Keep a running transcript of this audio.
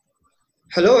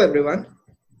Hello, everyone.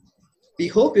 We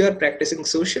hope you are practicing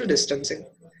social distancing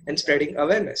and spreading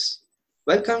awareness.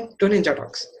 Welcome to Ninja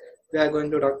Talks. We are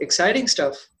going to talk exciting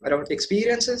stuff around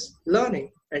experiences,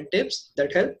 learning, and tips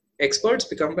that help experts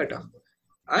become better.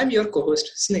 I'm your co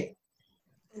host, Sneh.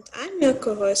 And I'm your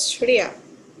co host, Shreya.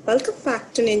 Welcome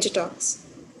back to Ninja Talks.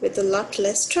 With a lot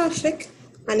less traffic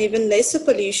and even lesser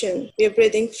pollution, we're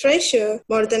breathing fresh air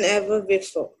more than ever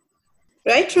before.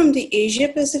 Right from the Asia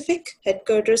Pacific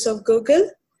headquarters of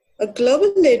Google, a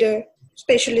global leader,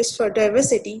 specialist for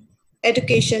diversity,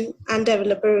 education, and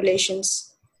developer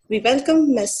relations, we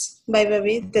welcome Ms.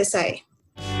 Vaibhavi Desai.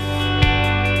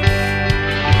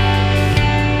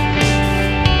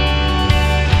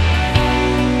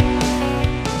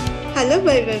 Hello,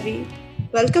 Vaibhavi.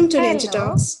 Welcome to Ninja Hello.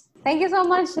 Talks. Thank you so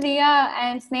much, Ria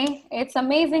and Sneh. It's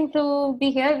amazing to be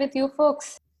here with you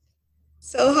folks.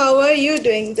 So, how are you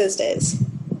doing these days?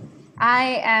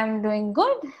 I am doing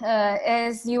good.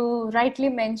 As you rightly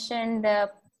mentioned,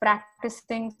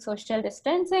 practicing social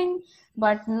distancing,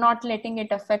 but not letting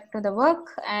it affect to the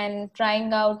work and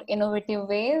trying out innovative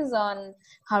ways on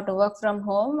how to work from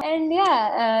home. And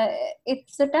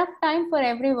it's a tough time for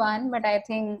everyone, but I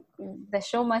think the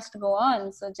show must go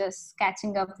on. So just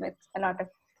catching up with a lot of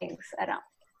things around.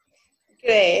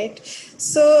 Great.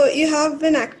 So you have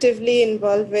been actively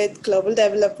involved with global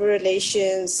developer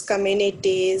relations,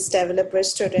 communities, developer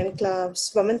student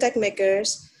clubs, women tech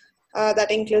makers. That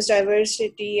includes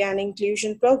diversity and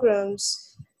inclusion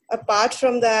programs. Apart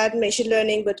from that, machine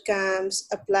learning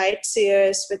bootcamps, applied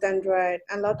CS with Android,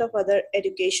 and a lot of other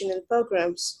educational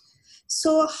programs.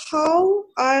 So, how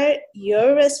are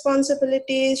your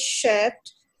responsibilities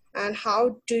shaped and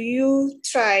how do you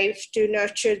thrive to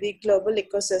nurture the global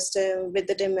ecosystem with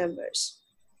the team members?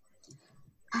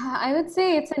 I would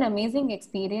say it's an amazing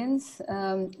experience.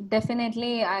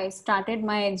 Definitely, I started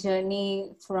my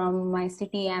journey from my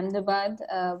city, Ahmedabad,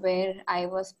 where I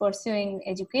was pursuing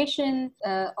education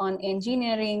on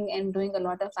engineering and doing a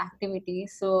lot of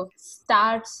activities. So,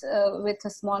 starts with a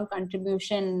small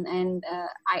contribution, and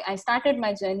I started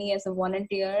my journey as a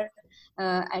volunteer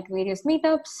at various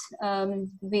meetups,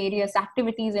 various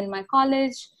activities in my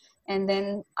college, and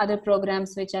then other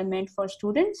programs which are meant for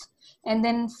students. And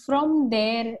then from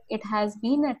there it has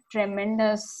been a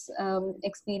tremendous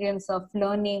experience of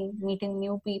learning, meeting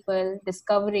new people,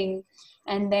 discovering,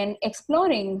 and then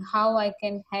exploring how I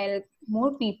can help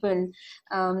more people,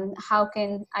 how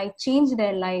can I change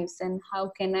their lives, and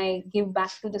how can I give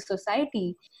back to the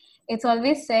society. It's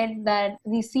always said that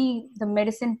we see the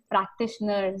medicine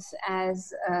practitioners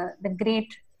as the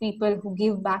great people who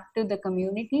give back to the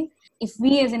community. If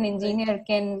we as an engineer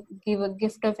can give a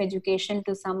gift of education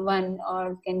to someone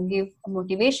or can give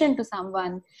motivation to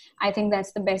someone, I think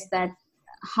that's the best that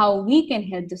how we can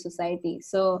help the society.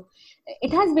 So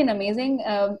it has been amazing.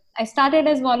 I started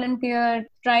as volunteer,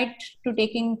 tried to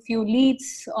taking few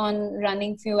leads on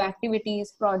running few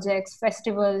activities, projects,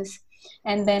 festivals,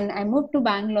 and then I moved to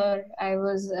Bangalore. I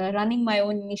was running my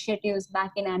own initiatives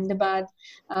back in Ahmedabad,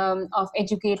 of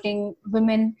educating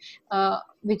women,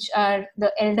 which are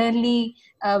the elderly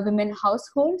women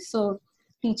households. So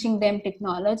teaching them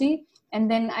technology. And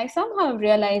then I somehow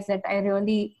realized that I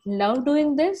really love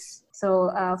doing this.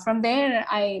 So from there,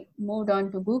 I moved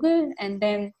on to Google. And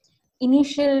then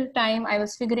initial time, I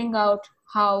was figuring out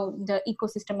how the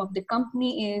ecosystem of the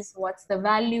company is, what's the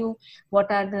value,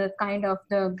 what are the kind of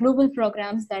the global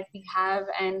programs that we have,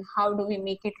 and how do we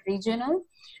make it regional.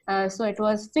 So it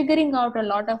was figuring out a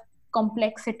lot of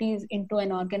complexities into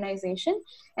an organization.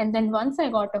 And then once I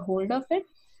got a hold of it,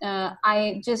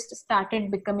 I just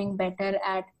started becoming better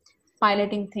at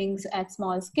piloting things at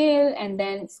small scale and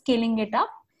then scaling it up.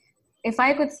 If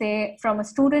I could say, from a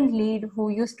student lead who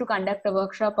used to conduct a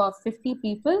workshop of 50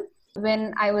 people,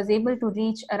 when I was able to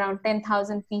reach around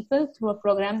 10,000 people through a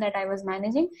program that I was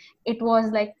managing, it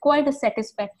was like quite a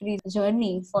satisfactory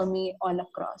journey for me all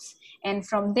across. And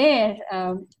from there,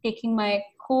 taking my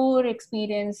core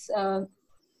experience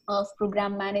of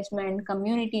program management,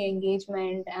 community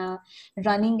engagement,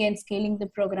 running and scaling the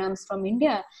programs from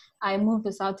India, I moved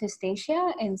to Southeast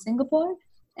Asia in Singapore.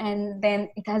 And then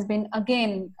it has been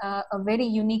again a very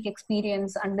unique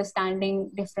experience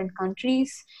understanding different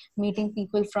countries, meeting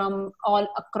people from all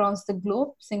across the globe,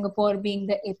 Singapore being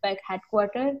the APAC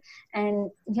headquarter, and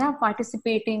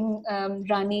participating,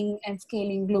 running and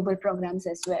scaling global programs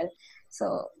as well.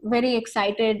 So very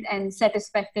excited and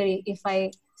satisfactory if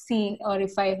I see or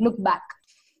if I look back.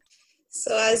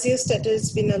 So, as you stated,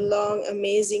 it's been a long,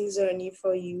 amazing journey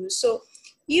for you. So,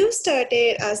 You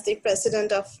started as the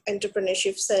president of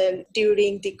entrepreneurship cell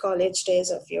during the college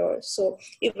days of yours. So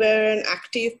you were an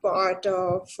active part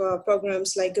of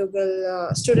programs like Google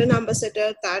Student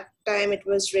Ambassador. That time it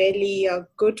was really a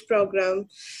good program.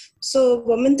 So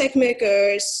Women Tech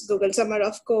Makers, Google Summer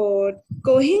of Code.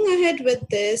 Going ahead with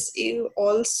this, you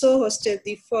also hosted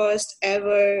the first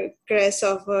ever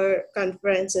crossover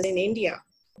conferences in India.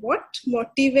 What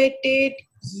motivated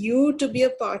you to be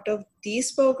a part of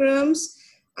these programs,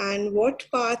 and what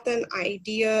path and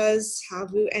ideas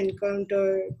have you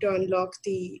encountered to unlock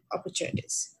the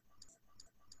opportunities?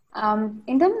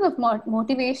 In terms of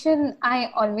motivation, I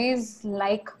always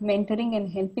like mentoring and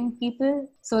helping people.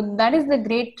 So that is the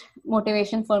great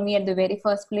motivation for me at the very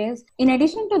first place. In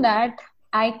addition to that,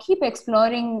 I keep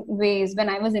exploring ways. When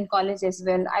I was in college as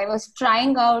well, I was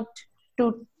trying out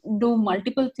to do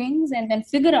multiple things and then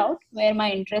figure out where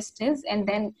my interest is and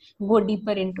then go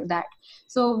deeper into that.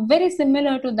 So very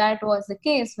similar to that was the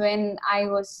case when I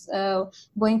was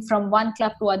going from one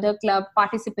club to other club,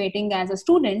 participating as a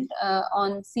student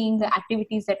on seeing the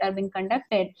activities that are being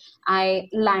conducted. I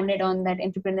landed on that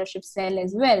entrepreneurship cell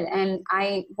as well, and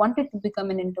I wanted to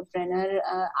become an entrepreneur.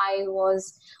 I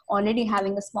was already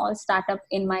having a small startup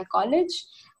in my college,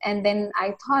 and then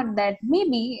I thought that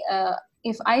maybe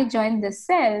if I join this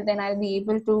cell, then I'll be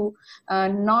able to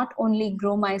not only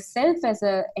grow myself as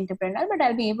an entrepreneur, but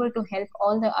I'll be able to help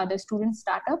all the other student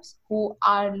startups who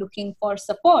are looking for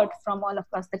support from all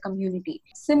across the community.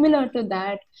 Similar to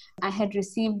that, I had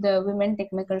received the Women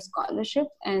Techmaker Scholarship,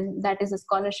 and that is a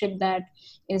scholarship that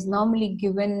is normally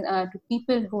given to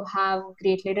people who have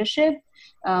great leadership,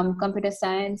 computer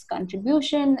science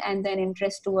contribution, and then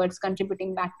interest towards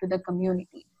contributing back to the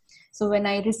community. So when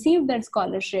I received that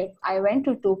scholarship, I went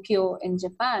to Tokyo in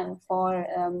Japan for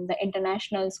the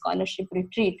international scholarship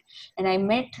retreat, and I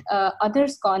met other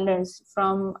scholars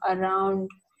from around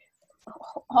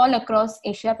all across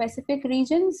Asia Pacific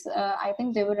regions. I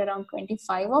think there were around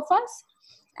 25 of us.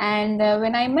 And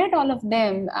when I met all of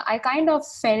them, I kind of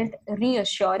felt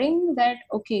reassuring that,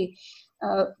 okay,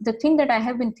 the thing that I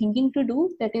have been thinking to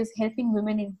do, that is helping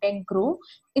women in tech grow,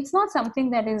 it's not something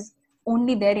that is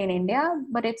only there in India,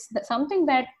 but it's something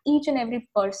that each and every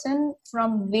person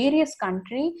from various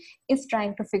country is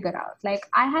trying to figure out. Like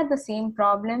I had the same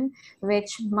problem which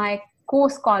my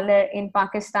co-scholar in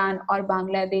Pakistan or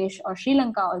Bangladesh or Sri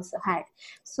Lanka also had.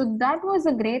 So that was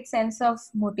a great sense of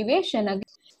motivation.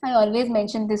 I always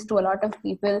mention this to a lot of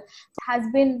people. It has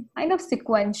been kind of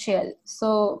sequential.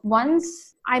 So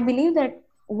once I believe that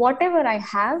whatever I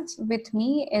have with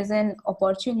me is an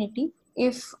opportunity,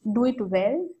 if do it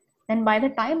well, then by the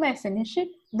time I finish it,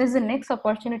 there's the next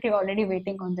opportunity already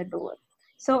waiting on the door.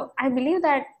 So I believe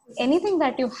that anything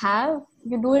that you have,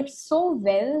 you do it so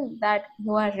well that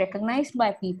you are recognized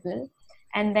by people,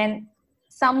 and then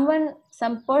someone,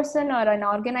 some person or an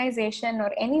organization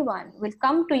or anyone will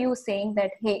come to you saying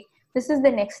that, hey, this is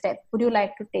the next step. Would you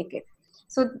like to take it?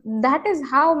 So that is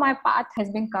how my path has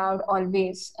been carved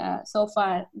always so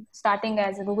far, starting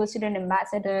as a Google Student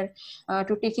Ambassador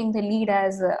to taking the lead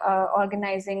as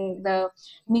organizing the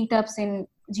meetups in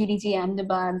GDG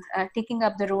Ahmedabad, taking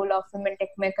up the role of Women Tech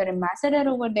Maker Ambassador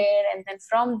over there, and then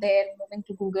from there moving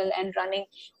to Google and running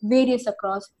various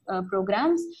across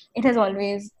programs. It has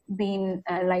always been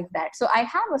like that. So I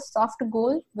have a soft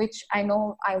goal which I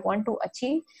know I want to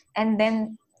achieve, and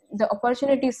then the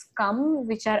opportunities come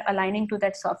which are aligning to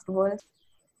that soft goal.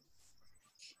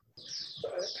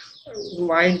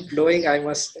 Mind blowing, I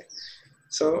must say.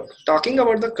 So, talking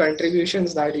about the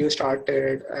contributions that you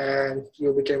started and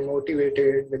you became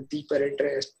motivated with deeper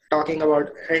interest, talking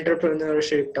about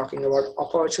entrepreneurship, talking about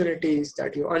opportunities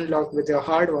that you unlock with your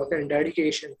hard work and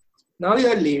dedication. Now you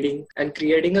are leading and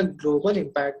creating a global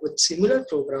impact with similar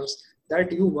programs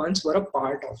that you once were a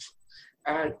part of.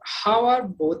 And how are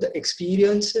both the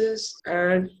experiences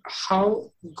and how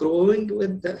growing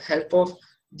with the help of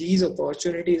these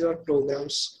opportunities or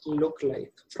programs look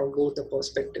like from both the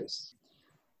perspectives?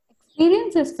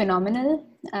 Experience is phenomenal,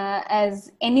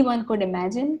 as anyone could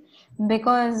imagine,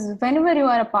 because whenever you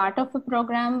are a part of a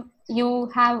program, you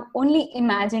have only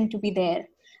imagined to be there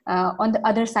on the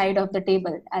other side of the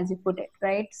table, as you put it,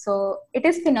 right? So it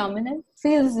is phenomenal,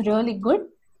 feels really good.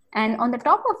 And on the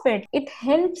top of it, it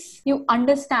helps you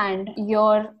understand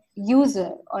your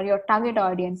user or your target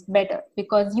audience better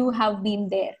because you have been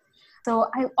there. So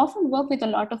I often work with a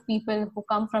lot of people who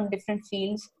come from different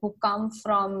fields, who come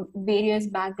from various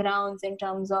backgrounds in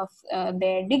terms of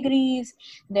their degrees,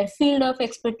 their field of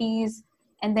expertise,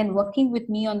 and then working with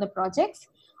me on the projects.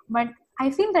 But I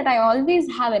feel that I always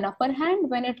have an upper hand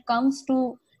when it comes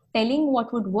to telling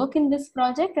what would work in this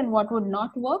project and what would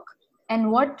not work,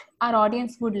 and what our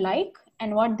audience would like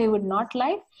and what they would not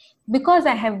like, because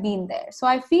I have been there. So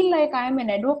I feel like I am an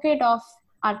advocate of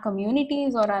our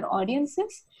communities or our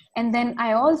audiences. And then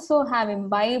I also have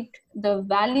imbibed the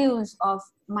values of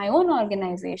my own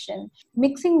organization.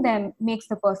 Mixing them makes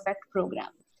the perfect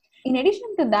program. In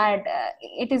addition to that,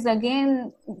 it is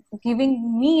again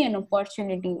giving me an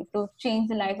opportunity to change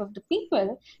the life of the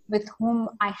people with whom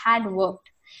I had worked.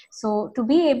 So to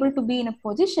be able to be in a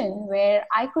position where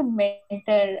I could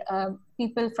mentor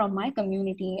people from my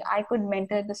community, I could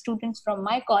mentor the students from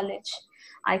my college,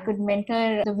 I could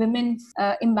mentor the women's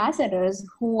ambassadors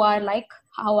who are like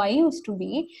how I used to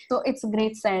be. So it's a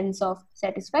great sense of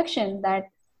satisfaction that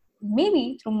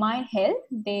maybe through my help,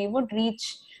 they would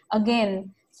reach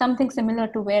again something similar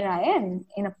to where I am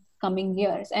in a coming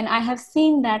years. And I have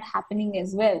seen that happening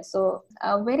as well. So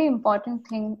a very important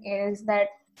thing is that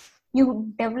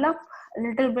you develop a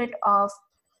little bit of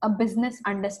a business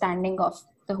understanding of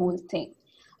the whole thing.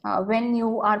 When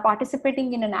you are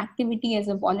participating in an activity as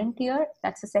a volunteer,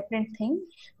 that's a separate thing.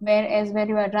 Whereas where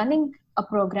you are running a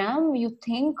program, you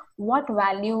think, what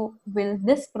value will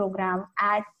this program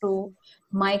add to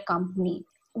my company?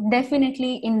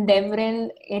 Definitely in DevRel,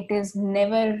 it is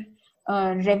never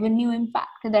revenue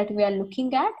impact that we are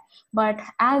looking at, but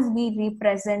as we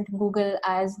represent Google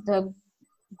as the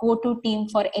go-to team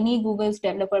for any Google's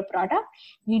developer product,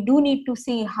 we do need to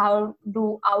see how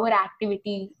do our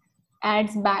activity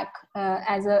adds back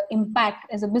as a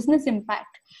impact, as a business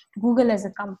impact to Google as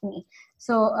a company.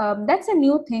 So that's a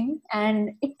new thing,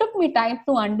 and it took me time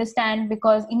to understand,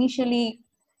 because initially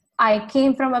I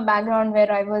came from a background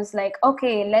where I was like,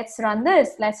 okay, let's run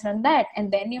this, let's run that.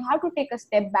 And then you have to take a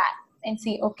step back and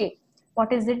see, okay,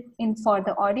 what is it in for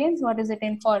the audience? What is it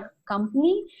in for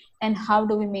company? And how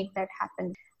do we make that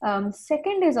happen?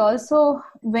 Second is also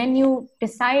when you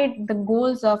decide the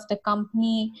goals of the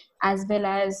company as well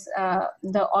as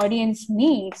the audience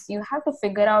needs, you have to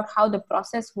figure out how the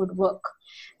process would work.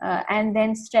 And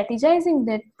then strategizing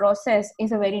that process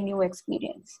is a very new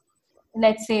experience.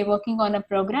 Let's say working on a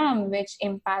program which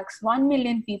impacts 1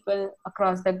 million people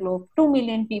across the globe, 2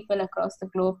 million people across the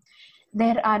globe,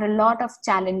 there are a lot of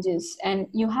challenges, and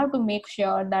you have to make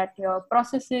sure that your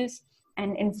processes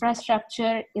and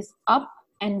infrastructure is up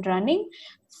and running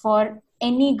for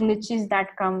any glitches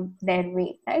that come their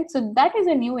way, right? So that is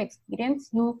a new experience.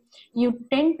 You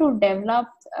tend to develop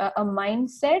a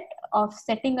mindset of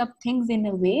setting up things in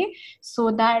a way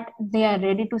so that they are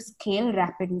ready to scale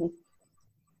rapidly.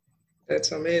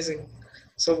 That's amazing.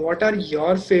 So, what are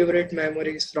your favorite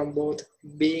memories from both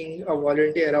being a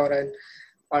volunteer or an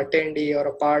attendee or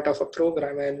a part of a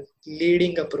program and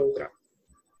leading a program?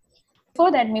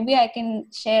 Before that, maybe I can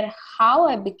share how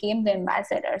I became the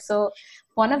ambassador. So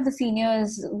one of the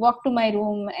seniors walked to my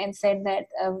room and said that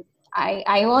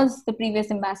I was the previous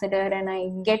ambassador and I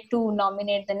get to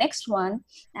nominate the next one,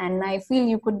 and I feel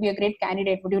you could be a great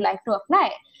candidate. Would you like to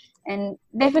apply? And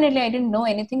definitely I didn't know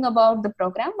anything about the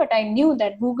program, but I knew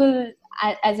that Google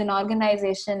as an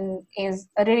organization is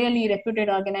a really reputed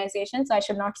organization, so I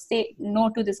should not say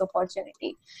no to this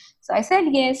opportunity. So I said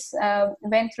yes,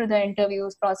 went through the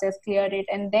interviews process, cleared it,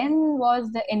 and then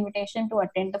was the invitation to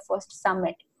attend the first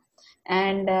summit.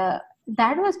 And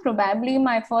that was probably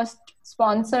my first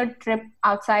sponsored trip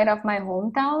outside of my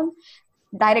hometown,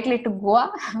 directly to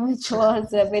Goa, which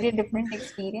was a very different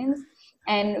experience.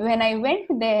 And when I went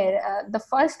there, the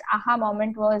first aha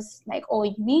moment was like,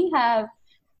 oh, we have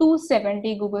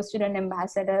 270 Google Student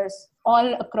Ambassadors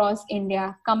all across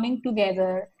India coming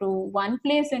together to one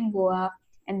place in Goa,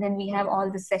 and then we have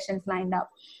all the sessions lined up.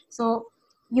 So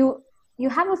you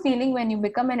have a feeling when you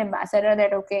become an ambassador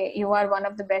that, okay, you are one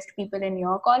of the best people in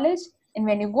your college. And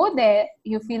when you go there,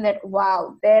 you feel that,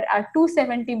 wow, there are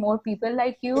 270 more people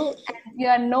like you, and you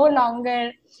are no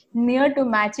longer near to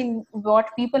matching what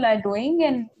people are doing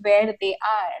and where they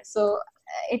are. So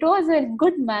it was a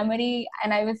good memory,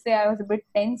 and I would say I was a bit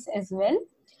tense as well.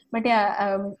 But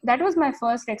yeah, that was my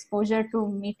first exposure to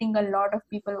meeting a lot of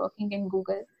people working in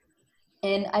Google.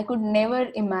 And I could never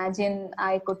imagine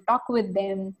I could talk with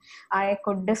them, I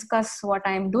could discuss what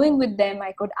I'm doing with them,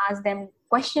 I could ask them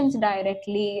questions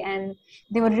directly, and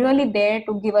they were really there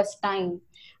to give us time.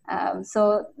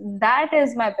 So that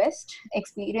is my best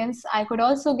experience. I could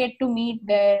also get to meet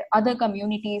their other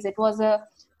communities. It was a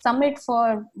summit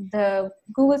for the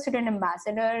Google Student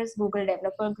Ambassadors, Google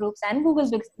Developer Groups, and Google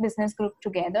Business Group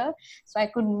together. So I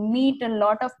could meet a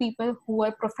lot of people who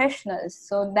were professionals.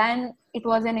 So then it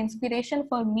was an inspiration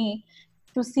for me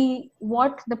to see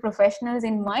what the professionals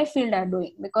in my field are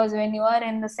doing. Because when you are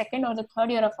in the second or the third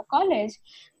year of a college,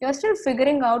 you're still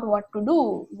figuring out what to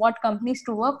do, what companies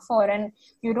to work for, and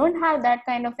you don't have that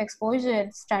kind of exposure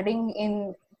studying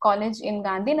in college in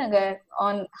Gandhinagar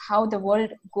on how the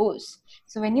world goes.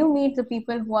 So when you meet the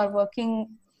people who are working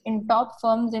in top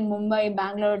firms in Mumbai,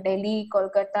 Bangalore, Delhi,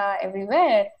 Kolkata,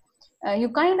 everywhere, you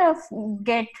kind of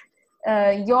get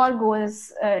your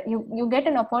goals. You get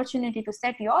an opportunity to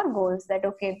set your goals that,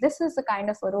 okay, this is the kind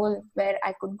of a role where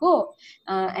I could go,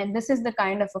 and this is the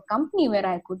kind of a company where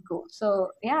I could go.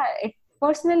 So yeah, it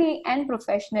personally and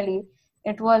professionally,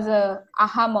 it was a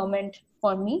aha moment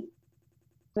for me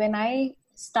when I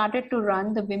started to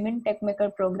run the women tech maker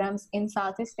programs in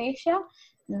Southeast Asia.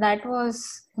 That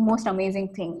was most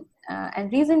amazing thing.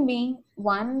 And reason being,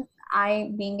 one,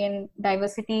 I being a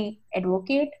diversity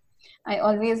advocate, I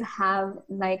always have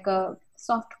like a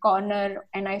soft corner,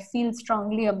 and I feel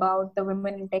strongly about the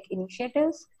women in tech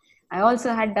initiatives. I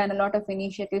also had done a lot of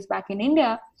initiatives back in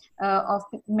India of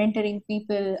mentoring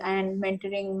people and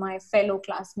mentoring my fellow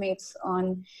classmates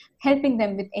on helping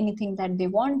them with anything that they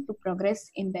want to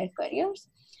progress in their careers.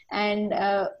 And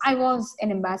I was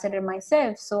an ambassador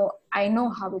myself, so I know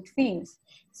how it feels.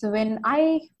 So when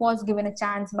I was given a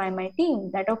chance by my team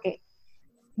that, okay,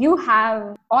 you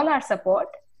have all our support,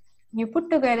 you put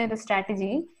together the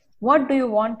strategy, what do you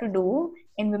want to do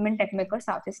in Women Tech Maker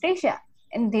Southeast Asia?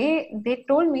 And they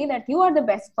told me that you are the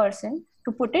best person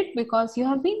to put it because you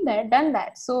have been there, done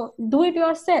that. So do it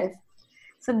yourself.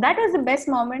 So that was the best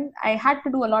moment. I had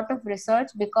to do a lot of research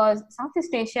because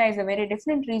Southeast Asia is a very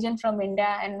different region from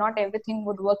India, and not everything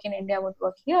would work in India would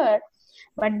work here.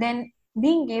 But then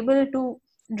being able to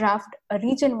draft a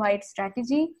region-wide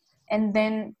strategy and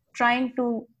then trying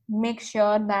to make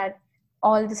sure that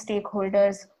all the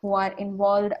stakeholders who are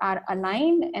involved are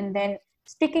aligned and then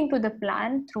sticking to the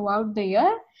plan throughout the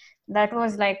year, that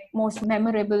was like most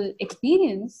memorable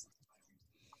experience.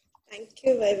 Thank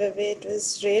you, Vaibhavi. It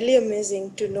was really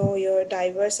amazing to know your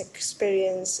diverse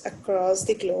experience across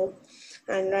the globe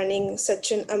and running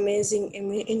such an amazing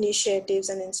initiatives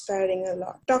and inspiring a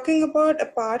lot. Talking about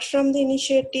apart from the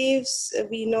initiatives,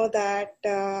 we know that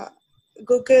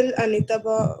Google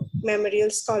Anitaba Memorial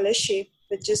Scholarship,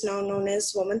 which is now known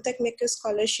as Women Tech Maker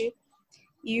Scholarship,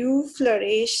 you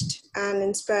flourished and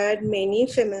inspired many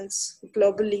females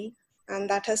globally, and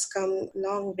that has come a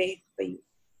long way for you.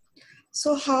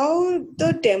 So, how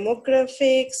the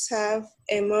demographics have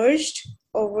emerged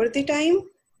over the time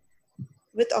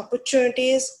with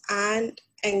opportunities and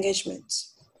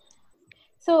engagements?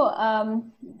 So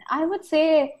I would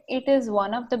say it is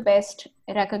one of the best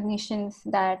recognitions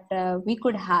that we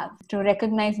could have to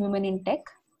recognize women in tech,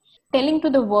 telling to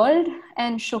the world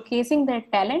and showcasing their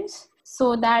talents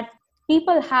so that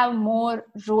people have more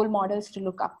role models to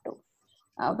look up to.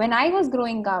 When I was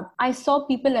growing up, I saw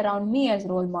people around me as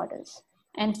role models.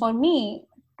 And for me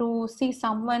to see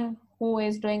someone who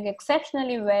is doing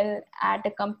exceptionally well at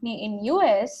a company in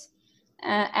US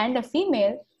and a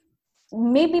female,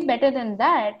 maybe better than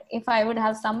that, if I would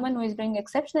have someone who is doing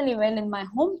exceptionally well in my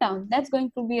hometown, that's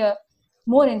going to be a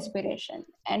more inspiration.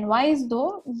 And why is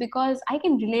though? Because I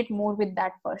can relate more with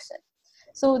that person.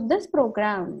 So this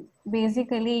program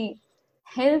basically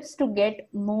helps to get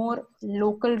more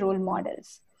local role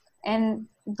models, and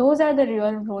those are the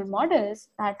real role models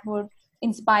that would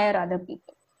inspire other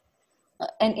people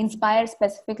and inspire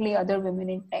specifically other women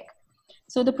in tech.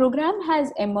 So the program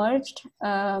has emerged.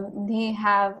 They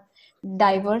have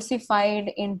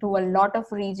diversified into a lot of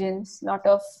regions, lot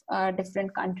of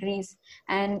different countries.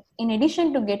 And in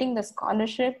addition to getting the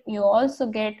scholarship, you also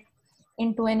get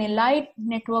into an elite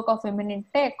network of women in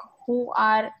tech who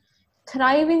are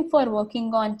thriving for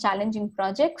working on challenging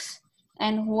projects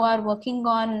and who are working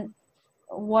on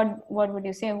what would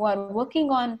you say, who are working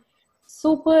on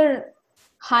super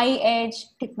high edge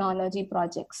technology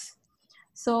projects.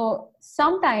 So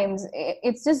sometimes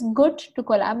it's just good to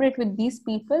collaborate with these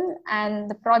people, and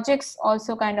the projects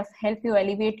also kind of help you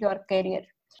elevate your career.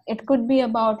 It could be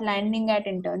about landing at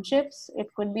internships.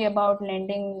 It could be about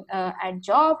landing at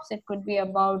jobs. It could be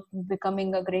about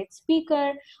becoming a great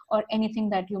speaker or anything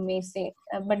that you may say.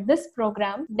 But this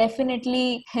program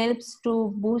definitely helps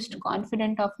to boost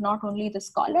confidence of not only the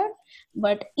scholar,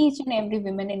 but each and every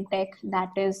woman in tech that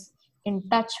is in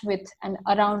touch with and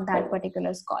around that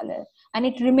particular scholar. And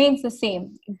it remains the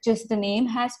same, just the name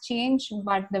has changed,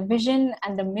 but the vision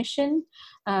and the mission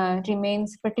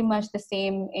remains pretty much the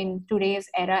same in today's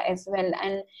era as well.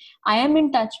 And I am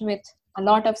in touch with a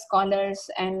lot of scholars,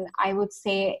 and I would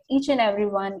say each and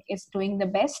everyone is doing the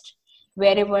best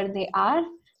wherever they are.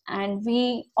 And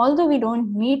although we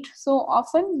don't meet so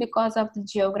often because of the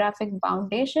geographic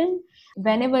foundation,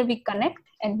 whenever we connect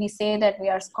and we say that we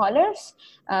are scholars,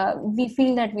 we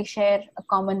feel that we share a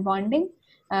common bonding,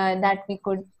 that we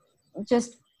could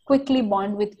just quickly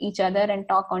bond with each other and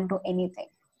talk onto anything.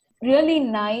 Really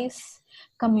nice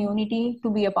community to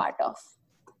be a part of.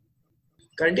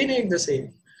 Continuing the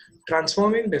same,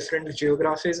 transforming different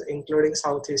geographies including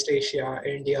Southeast Asia,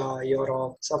 India,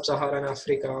 Europe, Sub-Saharan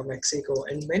Africa, Mexico,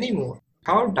 and many more.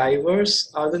 How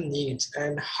diverse are the needs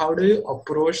and how do you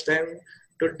approach them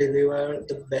to deliver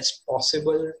the best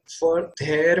possible for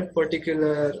their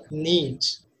particular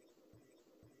needs?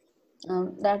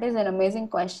 That is an amazing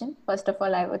question. First of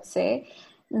all, I would say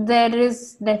there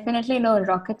is definitely no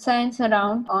rocket science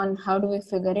around on how do we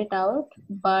figure it out.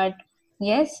 But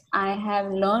yes, I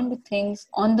have learned things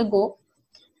on the go.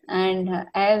 And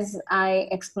as I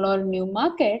explore new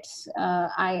markets,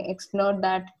 I explore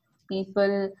that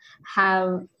people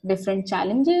have different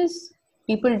challenges.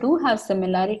 People do have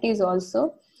similarities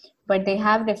also, but they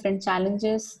have different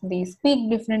challenges. They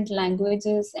speak different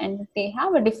languages and they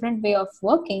have a different way of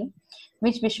working,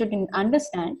 which we should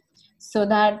understand. So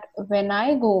that when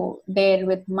I go there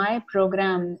with my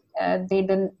program, they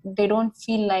don't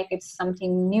feel like it's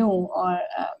something new or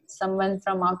someone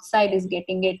from outside is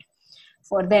getting it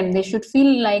for them. They should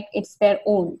feel like it's their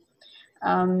own.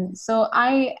 So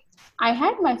I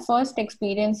had my first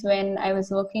experience when I was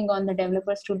working on the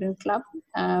developer student club.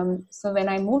 So when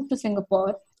I moved to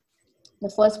Singapore, the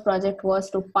first project was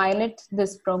to pilot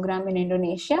this program in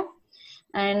Indonesia.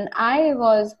 And I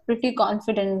was pretty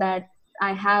confident that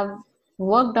I have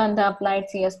worked on the applied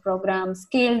CS program,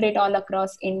 scaled it all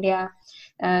across India.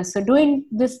 So doing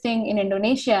this thing in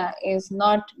Indonesia is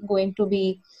not going to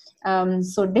be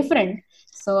so different.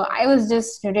 So I was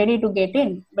just ready to get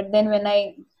in. But then when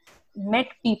I met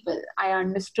people, I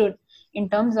understood in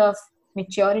terms of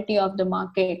maturity of the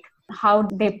market, how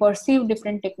they perceive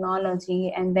different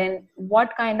technology, and then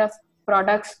what kind of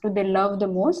products do they love the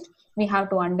most. We have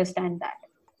to understand that.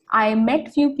 I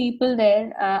met few people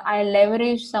there. I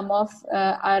leveraged some of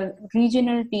our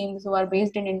regional teams who are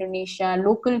based in Indonesia,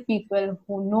 local people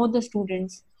who know the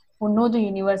students, who know the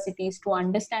universities, to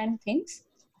understand things,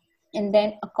 and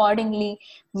then accordingly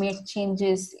make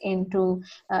changes into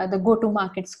the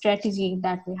go-to-market strategy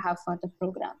that we have for the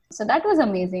program. So that was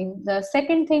amazing. The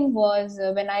second thing was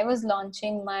when I was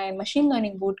launching my machine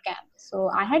learning bootcamp. So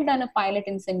I had done a pilot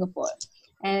in Singapore,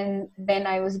 and then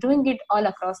I was doing it all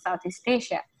across Southeast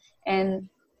Asia. And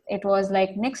it was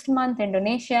like next month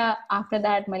Indonesia, after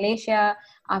that Malaysia,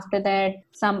 after that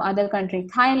some other country,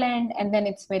 Thailand, and then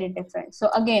it's very different. So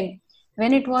again,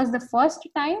 when it was the first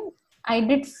time, I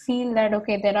did feel that,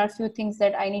 okay, there are few things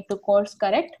that I need to course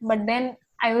correct. But then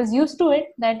I was used to it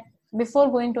that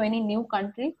before going to any new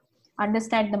country,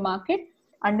 understand the market,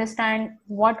 understand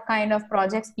what kind of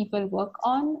projects people work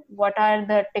on, what are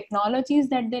the technologies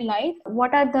that they like,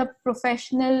 what are the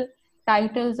professional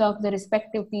titles of the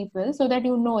respective people, so that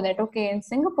you know that, okay, in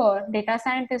Singapore, data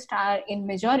scientists are in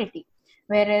majority.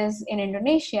 Whereas in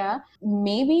Indonesia,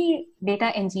 maybe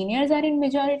data engineers are in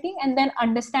majority, and then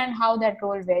understand how that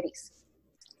role varies.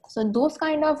 So those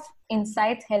kind of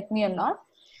insights helped me a lot.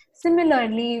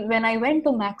 Similarly, when I went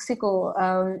to Mexico,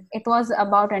 it was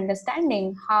about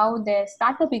understanding how their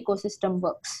startup ecosystem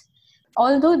works.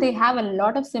 Although they have a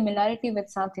lot of similarity with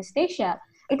Southeast Asia,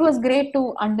 it was great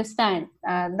to understand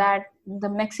that the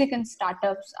Mexican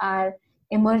startups are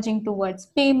emerging towards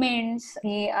payments.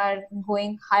 They are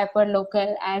going hyper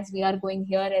local as we are going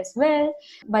here as well,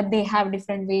 but they have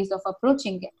different ways of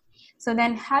approaching it. So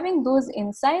then having those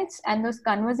insights and those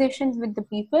conversations with the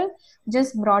people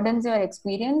just broadens your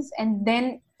experience. And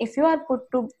then if you are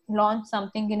put to launch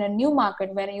something in a new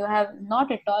market where you have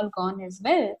not at all gone as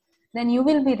well, then you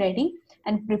will be ready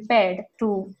and prepared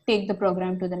to take the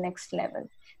program to the next level.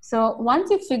 So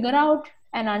once you figure out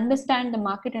and understand the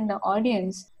market and the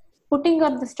audience, putting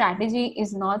up the strategy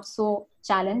is not so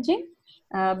challenging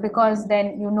because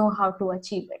then you know how to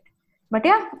achieve it. But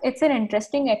yeah, it's an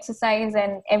interesting exercise,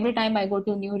 and every time I go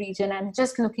to a new region, I'm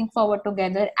just looking forward to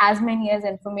gather as many as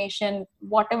information,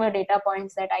 whatever data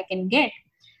points that I can get,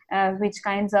 which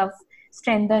kinds of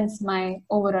strengthens my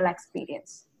overall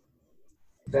experience.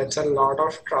 That's a lot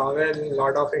of travel, a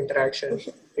lot of interaction.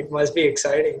 It must be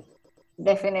exciting.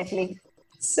 Definitely.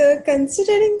 So,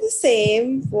 considering the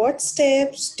same, what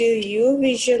steps do you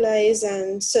visualize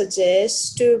and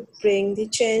suggest to bring the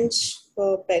change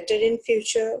for better in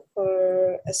future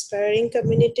for aspiring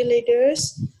community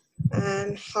leaders,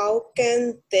 and how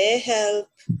can they help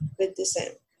with the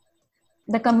same?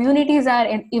 The communities are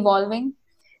evolving.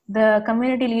 the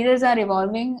community leaders are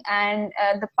evolving, and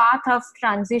the path of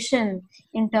transition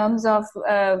in terms of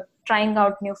trying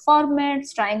out new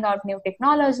formats, trying out new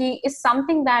technology is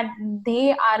something that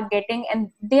they are getting,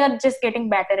 and they are just getting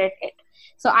better at it.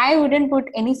 So I wouldn't put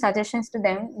any suggestions to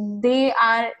them. They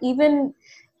are even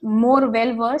more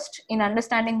well versed in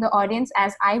understanding the audience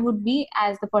as I would be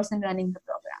as the person running the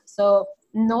program. So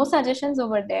no suggestions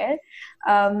over there.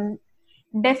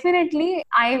 Definitely,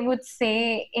 I would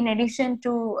say, in addition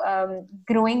to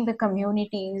growing the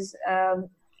communities,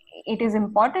 it is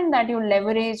important that you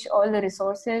leverage all the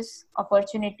resources,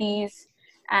 opportunities,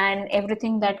 and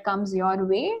everything that comes your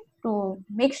way to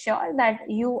make sure that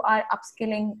you are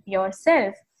upskilling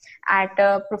yourself at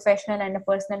a professional and a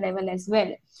personal level as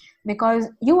well, because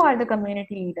you are the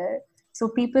community leader. So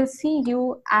people see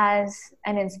you as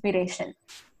an inspiration.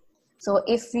 So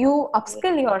if you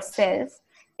upskill yourself,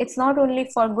 it's not only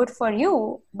for good for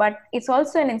you, but it's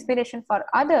also an inspiration for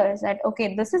others that,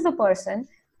 okay, this is a person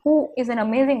who is an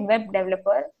amazing web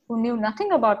developer who knew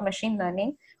nothing about machine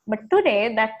learning, but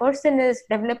today that person is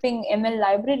developing ML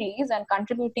libraries and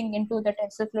contributing into the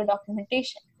TensorFlow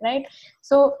documentation, right?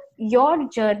 So your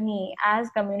journey as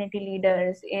community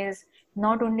leaders is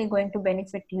not only going to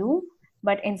benefit you,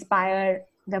 but inspire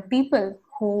the people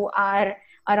who are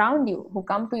around you, who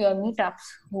come to your meetups,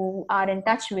 who are in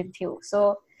touch with you.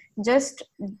 So just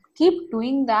keep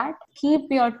doing that. Keep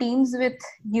your teams with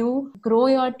you, grow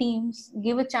your teams,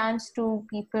 give a chance to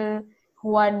people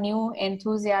who are new,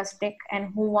 enthusiastic,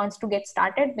 and who wants to get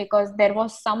started, because there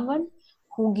was someone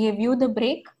who gave you the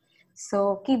break.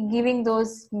 So keep giving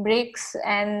those breaks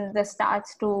and the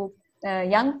starts to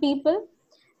young people.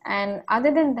 And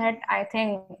other than that, I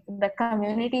think the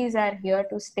communities are here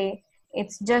to stay.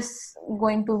 It's just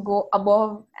going to go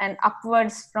above and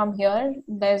upwards from here.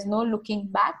 There's no looking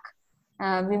back.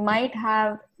 We might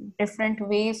have different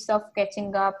ways of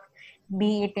catching up,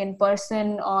 be it in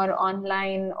person or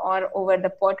online or over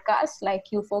the podcast like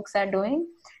you folks are doing.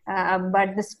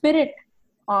 But the spirit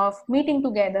of meeting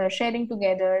together, sharing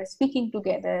together, speaking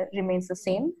together remains the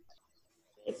same.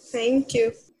 Thank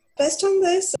you. Based on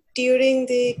this, during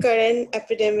the current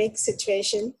epidemic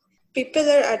situation, people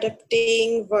are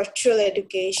adopting virtual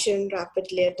education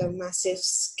rapidly at a massive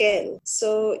scale.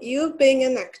 So, you being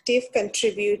an active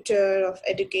contributor of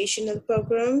educational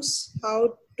programs,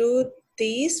 how do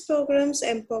these programs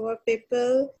empower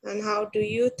people, and how do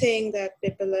you think that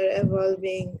people are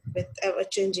evolving with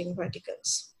ever-changing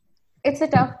verticals? It's a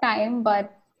tough time,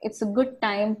 but it's a good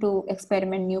time to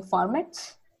experiment new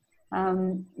formats.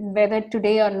 Whether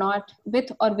today or not,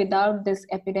 with or without this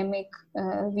epidemic,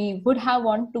 we would have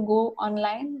want to go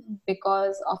online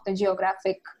because of the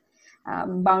geographic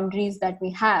boundaries that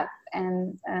we have,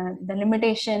 and the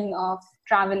limitation of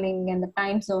traveling and the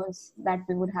time zones that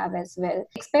we would have as well.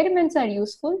 Experiments are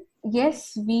useful.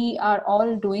 Yes, we are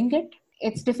all doing it.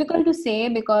 It's difficult to say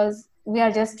because we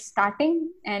are just starting,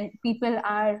 and people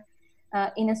are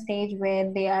in a stage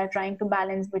where they are trying to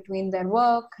balance between their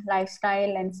work,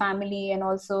 lifestyle, and family, and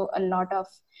also a lot of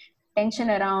tension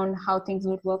around how things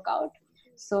would work out.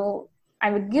 So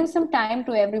I would give some time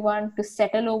to everyone to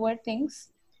settle over things.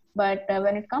 But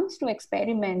when it comes to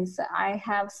experiments, I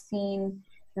have seen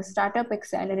the startup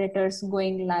accelerators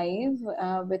going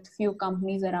live with few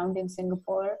companies around in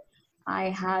Singapore. I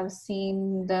have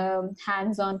seen the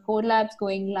hands-on code labs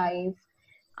going live.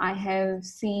 I have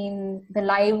seen the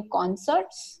live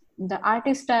concerts. The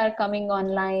artists are coming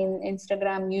online,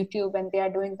 Instagram, YouTube, and they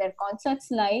are doing their concerts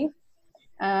live.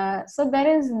 So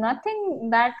there is nothing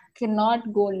that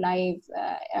cannot go live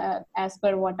as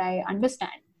per what I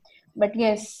understand. But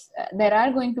yes, there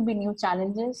are going to be new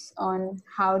challenges on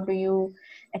how do you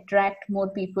attract more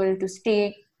people to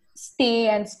stay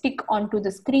and stick onto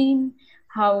the screen.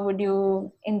 How would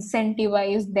you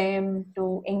incentivize them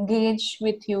to engage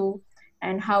with you,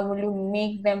 and how will you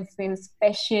make them feel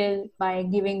special by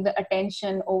giving the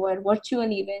attention over virtual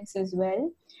events as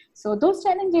well. So those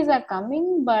challenges are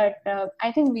coming, but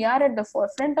I think we are at the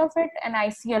forefront of it, and I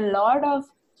see a lot of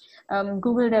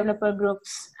Google developer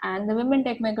groups and the women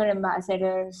tech maker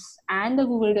ambassadors and the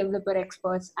Google developer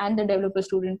experts and the developer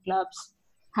student clubs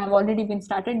have already been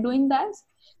started doing that.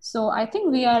 So I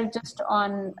think we are just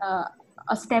on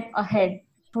a step ahead.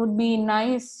 It would be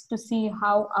nice to see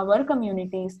how our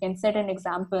communities can set an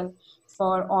example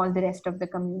for all the rest of the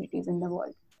communities in the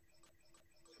world.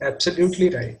 Absolutely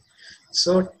right.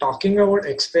 So, talking about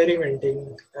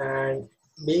experimenting and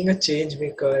being a change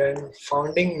maker and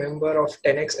founding member of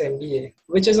 10x MBA,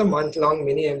 which is a month-long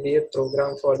mini MBA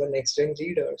program for the next gen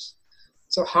leaders.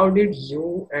 So, how did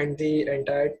you and the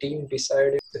entire team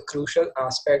decide the crucial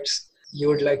aspects you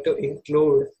would like to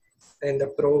include in the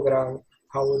program,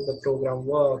 how would the program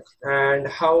work, and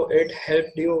how it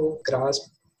helped you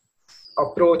grasp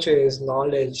approaches,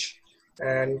 knowledge,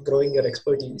 and growing your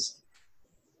expertise?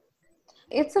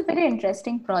 It's a very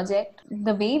interesting project.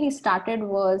 The way we started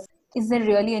was, is there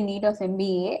really a need of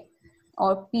MBA,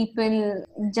 or people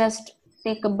just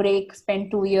take a break,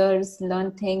 spend 2 years,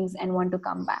 learn things, and want to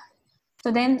come back?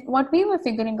 So then what we were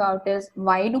figuring out is,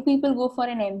 why do people go for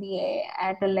an MBA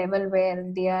at a level where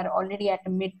they are already at a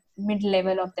mid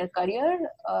level of their career,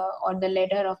 or the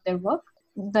ladder of their work?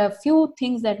 The few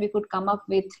things that we could come up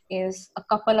with is a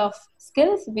couple of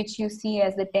skills which you see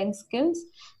as the 10 skills,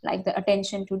 like the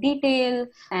attention to detail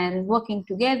and working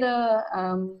together,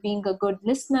 being a good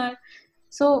listener.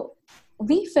 So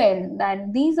we felt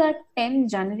that these are 10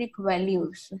 generic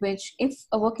values which, if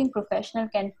a working professional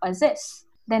can possess,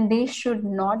 then they should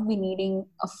not be needing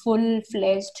a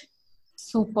full-fledged,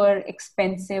 super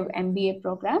expensive MBA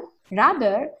program.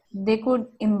 Rather, they could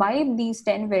imbibe these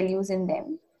 10 values in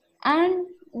them, and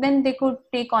then they could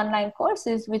take online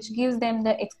courses which gives them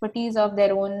the expertise of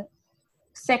their own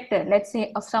sector. Let's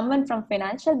say if someone from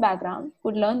financial background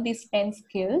could learn these 10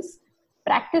 skills,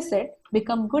 practice it,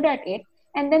 become good at it,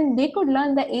 and then they could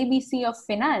learn the ABC of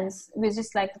finance, which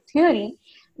is like theory,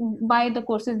 by the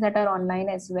courses that are online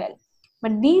as well.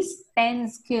 But these 10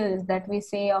 skills that we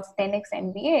say of 10x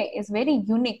MBA is very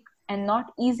unique and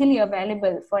not easily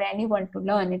available for anyone to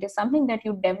learn. It is something that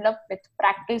you develop with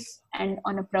practice and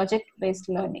on a project-based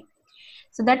learning.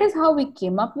 So that is how we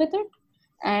came up with it.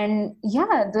 And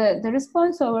yeah, the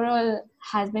response overall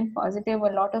has been positive. A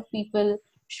lot of people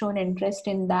shown interest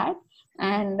in that,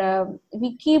 and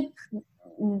we keep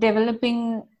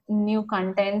developing new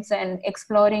contents and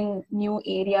exploring new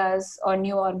areas or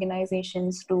new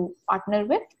organizations to partner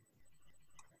with.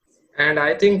 And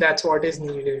I think that's what is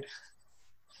needed.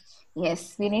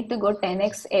 Yes, we need to go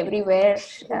 10x everywhere,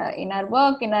 in our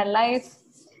work, in our life,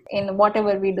 in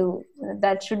whatever we do.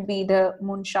 That should be the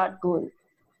moonshot goal.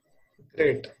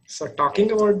 Great. So,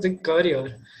 talking about the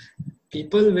career,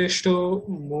 people wish to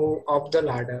move up the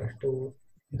ladder to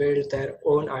build their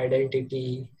own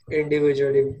identity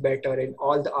individually better in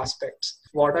all the aspects.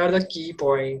 What are the key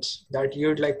points that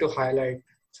you'd like to highlight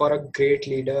for a great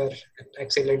leader, an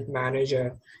excellent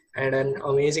manager, and an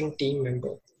amazing team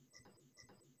member?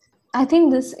 I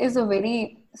think this is a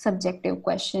very subjective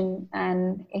question,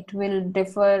 and it will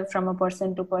differ from a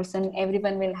person to person.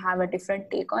 Everyone will have a different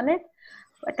take on it.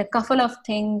 But a couple of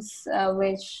things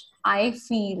which I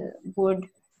feel would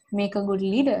make a good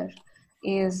leader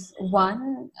is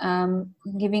one,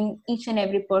 giving each and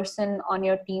every person on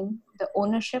your team the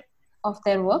ownership of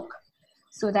their work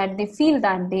so that they feel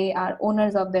that they are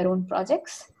owners of their own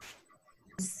projects.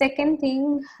 Second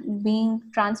thing, being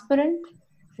transparent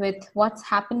with what's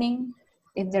happening,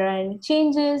 if there are any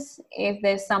changes, if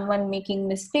there's someone making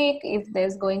mistake, if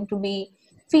there's going to be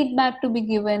feedback to be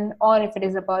given, or if it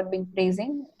is about being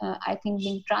praising. I think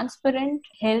being transparent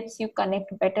helps you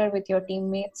connect better with your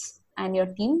teammates and your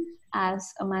team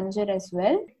as a manager as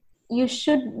well. You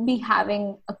should be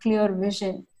having a clear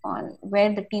vision on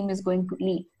where the team is going to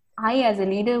lead. I, as a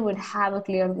leader, would have a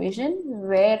clear vision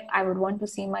where I would want to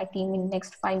see my team in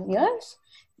next 5 years.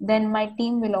 Then my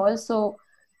team will also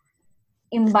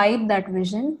imbibe that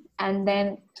vision, and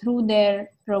then through their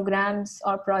programs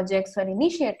or projects or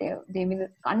initiative, they will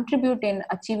contribute in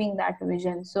achieving that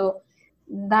vision. So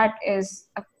that is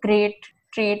a great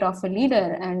trait of a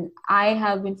leader, and I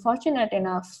have been fortunate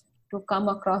enough to come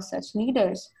across such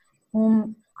leaders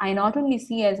whom I not only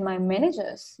see as my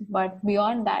managers, but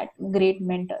beyond that, great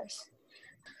mentors.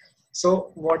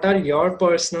 So, what are your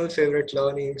personal favorite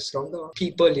learnings from the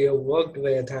people you worked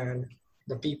with and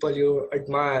the people you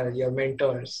admire, your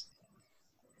mentors?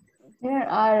 There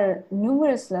are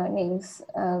numerous learnings,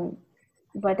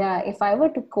 but if I were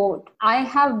to quote, I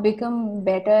have become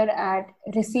better at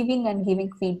receiving and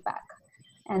giving feedback.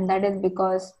 And that is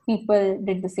because people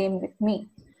did the same with me.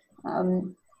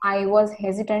 I was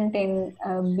hesitant in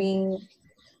being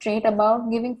straight about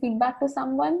giving feedback to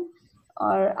someone,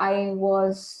 or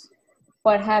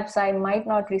perhaps I might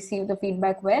not receive the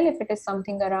feedback well if it is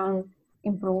something around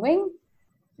improving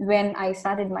when I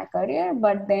started my career.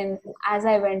 But then as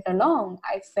I went along,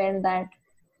 I felt that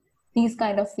these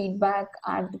kind of feedback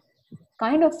are the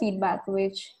kind of feedback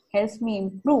which helps me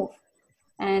improve.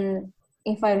 And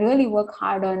if I really work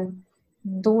hard on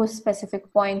those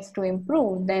specific points to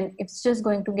improve, then it's just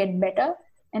going to get better.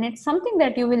 And it's something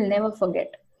that you will never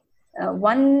forget.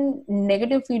 One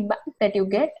negative feedback that you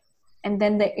get, and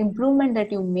then the improvement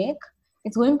that you make,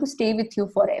 it's going to stay with you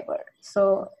forever.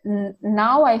 So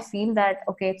now I feel that,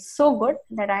 okay, it's so good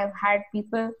that I've had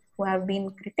people who have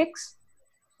been critics,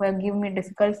 who have given me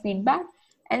difficult feedback,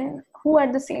 and who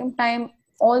at the same time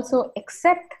also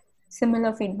accept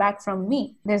similar feedback from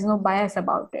me. There's no bias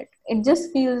about it. It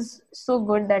just feels so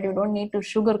good that you don't need to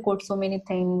sugarcoat so many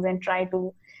things and try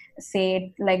to say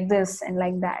it like this and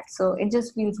like that. So it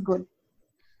just feels good.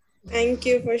 Thank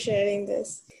you for sharing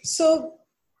this. So,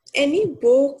 any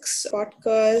books,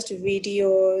 podcast,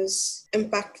 videos,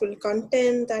 impactful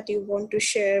content that you want to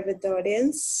share with the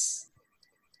audience?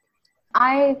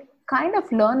 I kind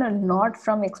of learn a lot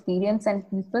from experience and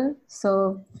people.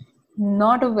 So,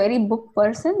 not a very book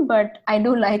person, but I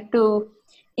do like to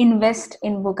invest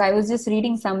in book. I was just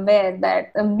reading somewhere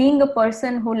that being a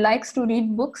person who likes to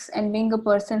read books and being a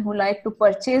person who likes to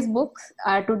purchase books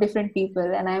are two different people.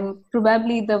 And I'm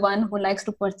probably the one who likes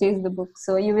to purchase the books.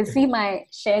 So you will see my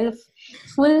shelf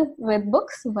full with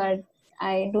books, but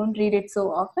I don't read it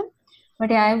so often. But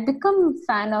yeah, I've become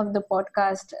fan of the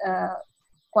podcast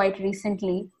quite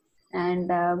recently, and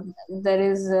there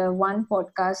is one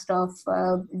podcast of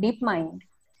DeepMind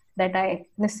that I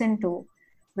listen to,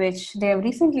 which they have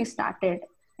recently started,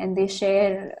 and they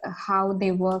share how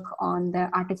they work on the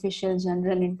artificial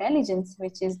general intelligence,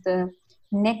 which is the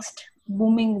next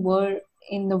booming word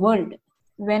in the world.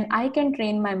 When I can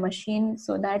train my machine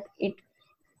so that it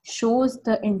shows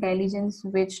the intelligence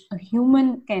which a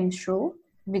human can show,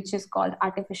 which is called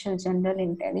artificial general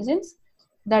intelligence.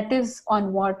 That is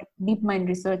on what DeepMind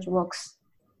research works.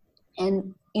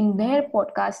 And in their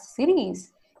podcast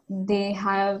series, they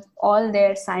have all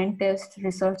their scientists,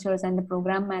 researchers, and the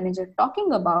program manager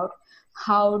talking about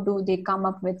how do they come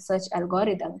up with such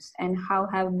algorithms and how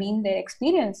have been their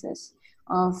experiences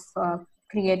of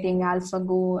creating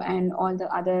AlphaGo and all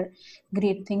the other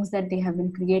great things that they have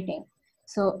been creating.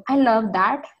 So I love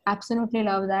that, absolutely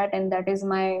love that, and that is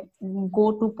my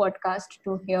go-to podcast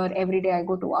to hear every day I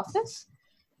go to office.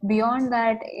 Beyond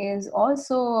that is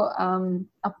also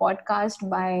a podcast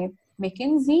by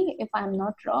McKinsey, if I'm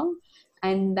not wrong,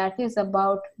 and that is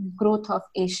about growth of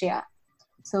Asia.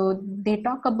 So they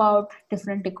talk about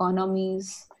different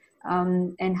economies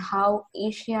and how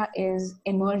Asia is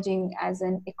emerging as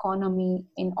an economy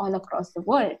in all across the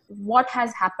world. What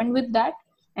has happened with that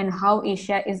and how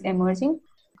Asia is emerging.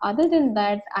 Other than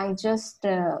that, I just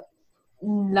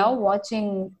love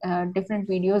watching different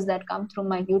videos that come through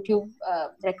my YouTube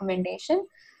recommendation.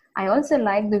 I also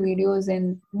like the videos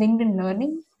in LinkedIn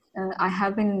Learning. I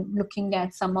have been looking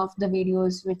at some of the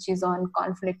videos which is on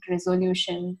conflict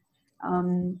resolution,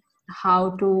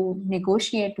 how to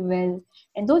negotiate well.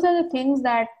 And those are the things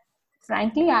that,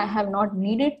 frankly, I have not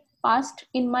needed past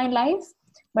in my life,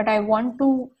 but I want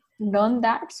to learn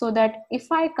that so that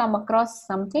if I come across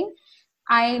something,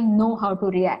 I know how to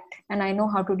react and I know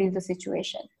how to deal the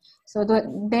situation. So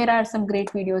there are some great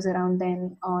videos around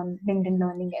then on LinkedIn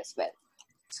Learning as well.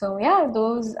 So yeah,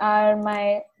 those are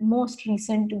my most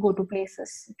recent go-to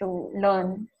places to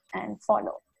learn and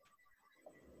follow.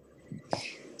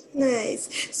 Nice.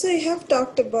 So you have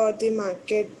talked about the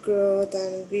market growth,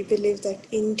 and we believe that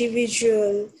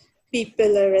individual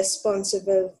people are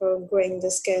responsible for growing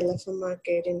the scale of a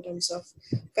market in terms of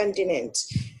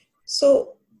continents.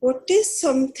 So what is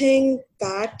something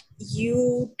that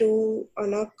you do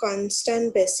on a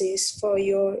constant basis for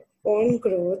your own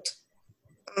growth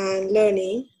and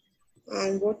learning,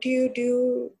 and what do you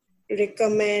do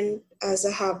recommend as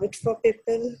a habit for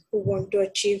people who want to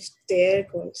achieve their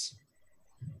goals?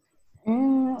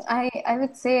 I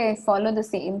would say I follow the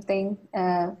same thing,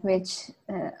 which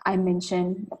I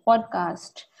mentioned: the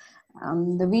podcast,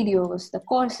 the videos, the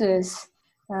courses,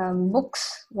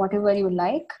 books, whatever you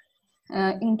like.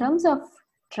 In terms of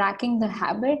tracking the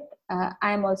habit,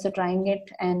 I am also trying it,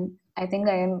 and I think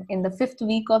I am in the 5th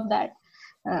week of that.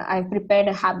 I've prepared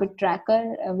a habit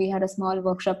tracker. We had a small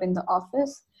workshop in the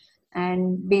office,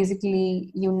 and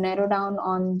basically you narrow down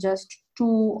on just 2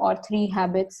 or 3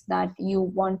 habits that you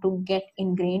want to get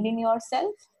ingrained in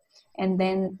yourself, and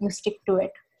then you stick to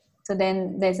it. So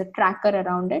then there's a tracker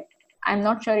around it. I'm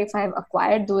not sure if I've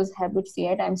acquired those habits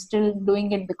yet. I'm still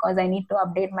doing it because I need to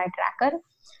update my tracker,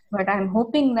 but I'm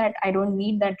hoping that I don't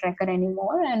need that tracker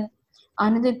anymore. And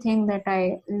another thing that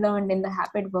I learned in the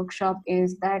habit workshop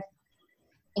is that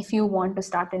if you want to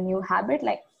start a new habit,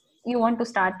 like you want to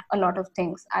start a lot of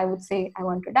things, I would say, I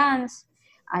want to dance,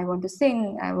 I want to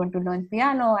sing, I want to learn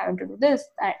piano, I want to do this,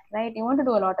 that, right? You want to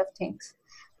do a lot of things,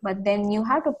 but then you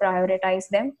have to prioritize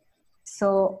them.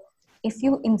 So if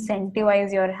you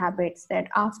incentivize your habits that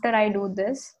after I do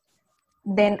this,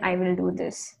 then I will do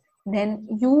this, then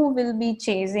you will be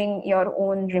chasing your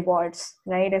own rewards,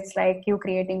 right? It's like you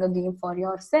creating a game for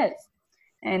yourself.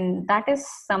 And that is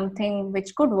something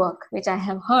which could work, which I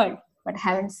have heard, but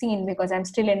haven't seen because I'm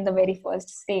still in the very first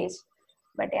stage.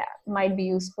 But yeah, might be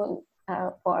useful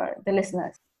for the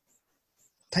listeners.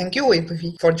 Thank you,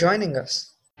 Vaibhavi, for joining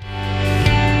us.